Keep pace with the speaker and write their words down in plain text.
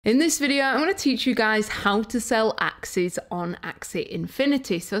In this video, I'm going to teach you guys how to sell Axies on Axie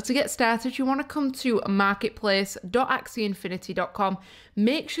Infinity. So to get started, you want to come to marketplace.axieinfinity.com.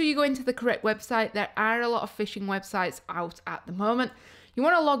 Make sure you go into the correct website. There are a lot of phishing websites out at the moment. You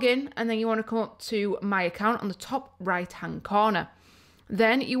want to log in and then you want to come up to My Account on the top right-hand corner.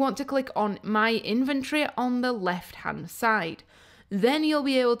 Then you want to click on My Inventory on the left-hand side. Then you'll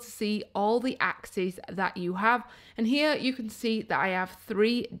be able to see all the Axies that you have. And here you can see that I have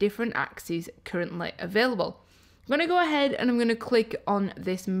 3 different Axies currently available. I'm going to go ahead and I'm going to click on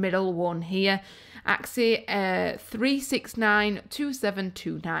this middle one here, Axie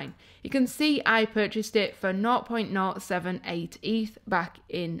 3692729. You can see I purchased it for 0.078 ETH back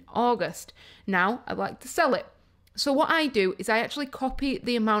in August. Now I'd like to sell it. So what I do is I actually copy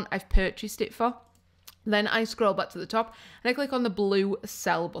the amount I've purchased it for. Then I scroll back to the top and I click on the blue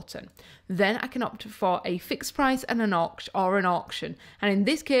sell button. Then I can opt for a fixed price and an auction. And in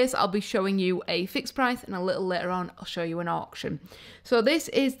this case, I'll be showing you a fixed price and a little later on, I'll show you an auction. So this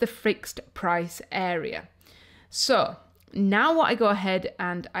is the fixed price area. So now what I go ahead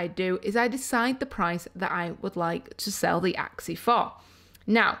and I do is I decide the price that I would like to sell the Axie for.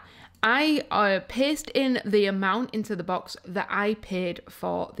 Now, I paste in the amount into the box that I paid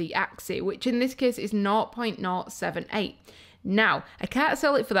for the Axie, which in this case is 0.078. Now, I can't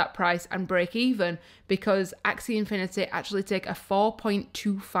sell it for that price and break even because Axie Infinity actually take a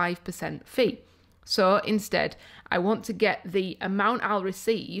 4.25% fee. So instead, I want to get the amount I'll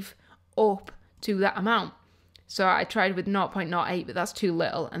receive up to that amount. So I tried with 0.08, but that's too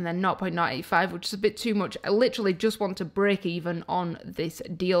little, and then 0.085, which is a bit too much. I literally just want to break even on this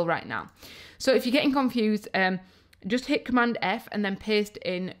deal right now. So if you're getting confused, just hit Command F and then paste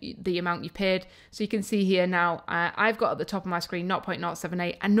in the amount you paid. So you can see here now, I've got at the top of my screen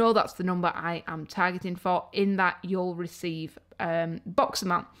 0.078. I know that's the number I am targeting for, in that you'll receive box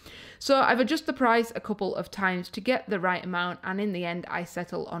amount. So I've adjusted the price a couple of times to get the right amount, and in the end I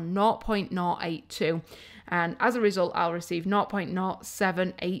settle on 0.082, and as a result I'll receive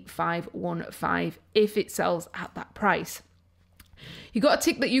 0.078515 if it sells at that price. You got to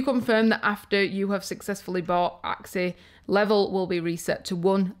tick that you confirm that after you have successfully bought Axie, level will be reset to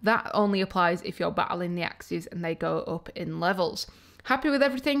 1. That only applies if you're battling the Axies and they go up in levels. Happy with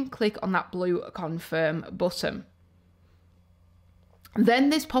everything? Click on that blue confirm button. Then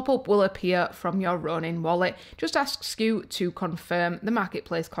this pop-up will appear from your Ronin wallet. Just asks you to confirm the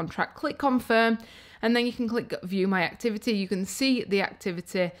marketplace contract. Click confirm and then you can click view my activity. You can see the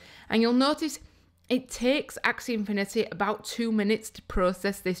activity and you'll notice it takes Axie Infinity about 2 minutes to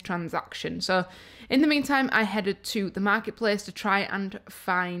process this transaction. So in the meantime, I headed to the marketplace to try and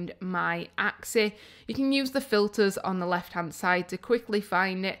find my Axie. You can use the filters on the left-hand side to quickly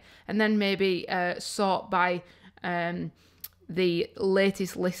find it and then maybe sort by the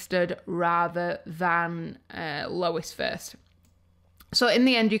latest listed rather than lowest first. So in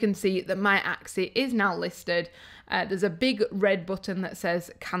the end, you can see that my Axie is now listed. There's a big red button that says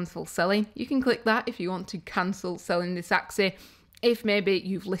cancel selling. You can click that if you want to cancel selling this Axie. If maybe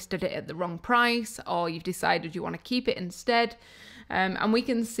you've listed it at the wrong price or you've decided you want to keep it instead. And we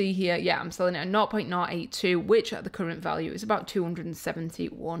can see here, yeah, I'm selling it at 0.082, which at the current value is about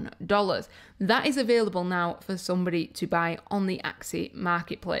 $271. That is available now for somebody to buy on the Axie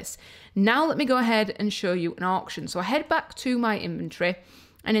marketplace. Now let me go ahead and show you an auction. So I head back to my inventory.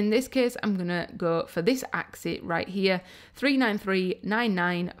 And in this case, I'm going to go for this Axie right here,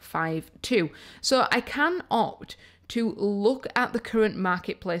 393.9952. So I can opt to look at the current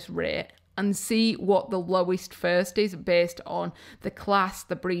marketplace rate and see what the lowest first is based on the class,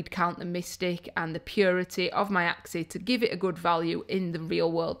 the breed count, the mystic, and the purity of my Axie to give it a good value in the real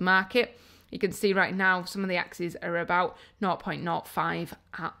world market. You can see right now some of the Axies are about 0.05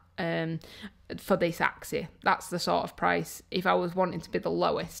 for this Axie. That's the sort of price if I was wanting to be the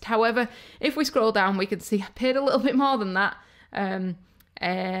lowest. However, if we scroll down, we can see I paid a little bit more than that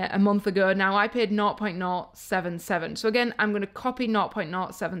a month ago. Now I paid 0.077. So again, I'm going to copy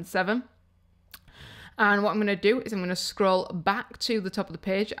 0.077. And what I'm going to do is I'm going to scroll back to the top of the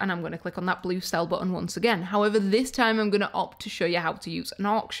page and I'm going to click on that blue sell button once again. However, this time I'm going to opt to show you how to use an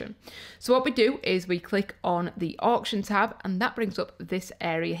auction. So what we do is we click on the auction tab and that brings up this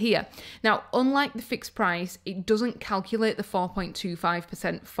area here. Now, unlike the fixed price, it doesn't calculate the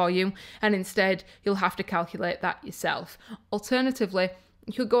 4.25% for you, and instead you'll have to calculate that yourself. Alternatively,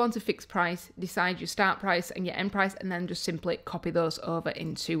 you could go on to fixed price, decide your start price and your end price, and then just simply copy those over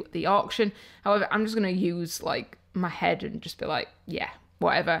into the auction. However, I'm just going to use like my head and just be like, yeah,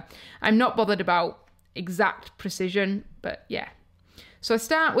 whatever. I'm not bothered about exact precision, but yeah. So I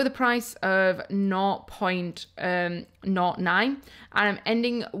start with a price of 0.09 and I'm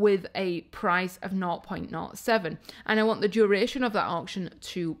ending with a price of 0.07, and I want the duration of that auction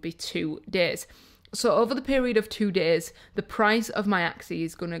to be 2 days. So over the period of 2 days, the price of my Axie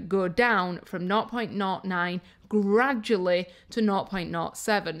is going to go down from 0.09 gradually to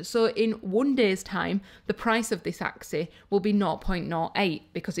 0.07. So in 1 day's time, the price of this Axie will be 0.08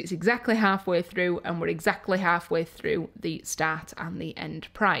 because it's exactly halfway through, and we're exactly halfway through the start and the end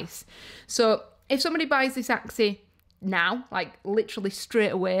price. So if somebody buys this Axie now, like literally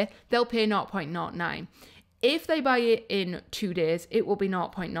straight away, they'll pay 0.09. If they buy it in 2 days, it will be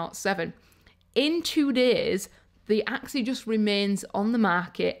 0.07. In 2 days, the Axie just remains on the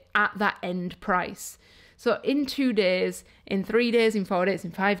market at that end price. So in 2 days, in 3 days, in 4 days,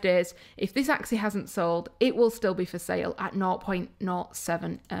 in 5 days, if this Axie hasn't sold, it will still be for sale at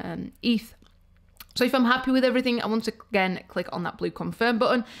 0.07 ETH. So if I'm happy with everything, I want to again click on that blue confirm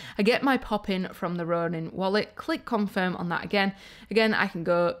button. I get my pop in from the Ronin wallet, click confirm on that again. Again, I can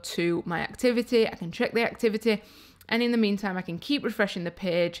go to my activity, I can check the activity. And in the meantime, I can keep refreshing the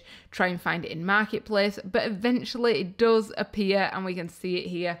page, try and find it in Marketplace, but eventually it does appear and we can see it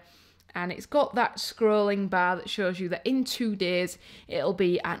here. And it's got that scrolling bar that shows you that in 2 days, it'll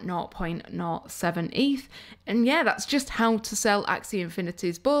be at 0.07 ETH. And yeah, that's just how to sell Axie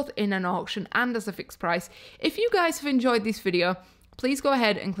Infinities, both in an auction and as a fixed price. If you guys have enjoyed this video, please go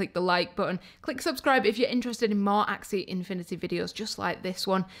ahead and click the like button. Click subscribe if you're interested in more Axie Infinity videos just like this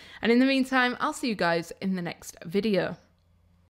one. And in the meantime, I'll see you guys in the next video.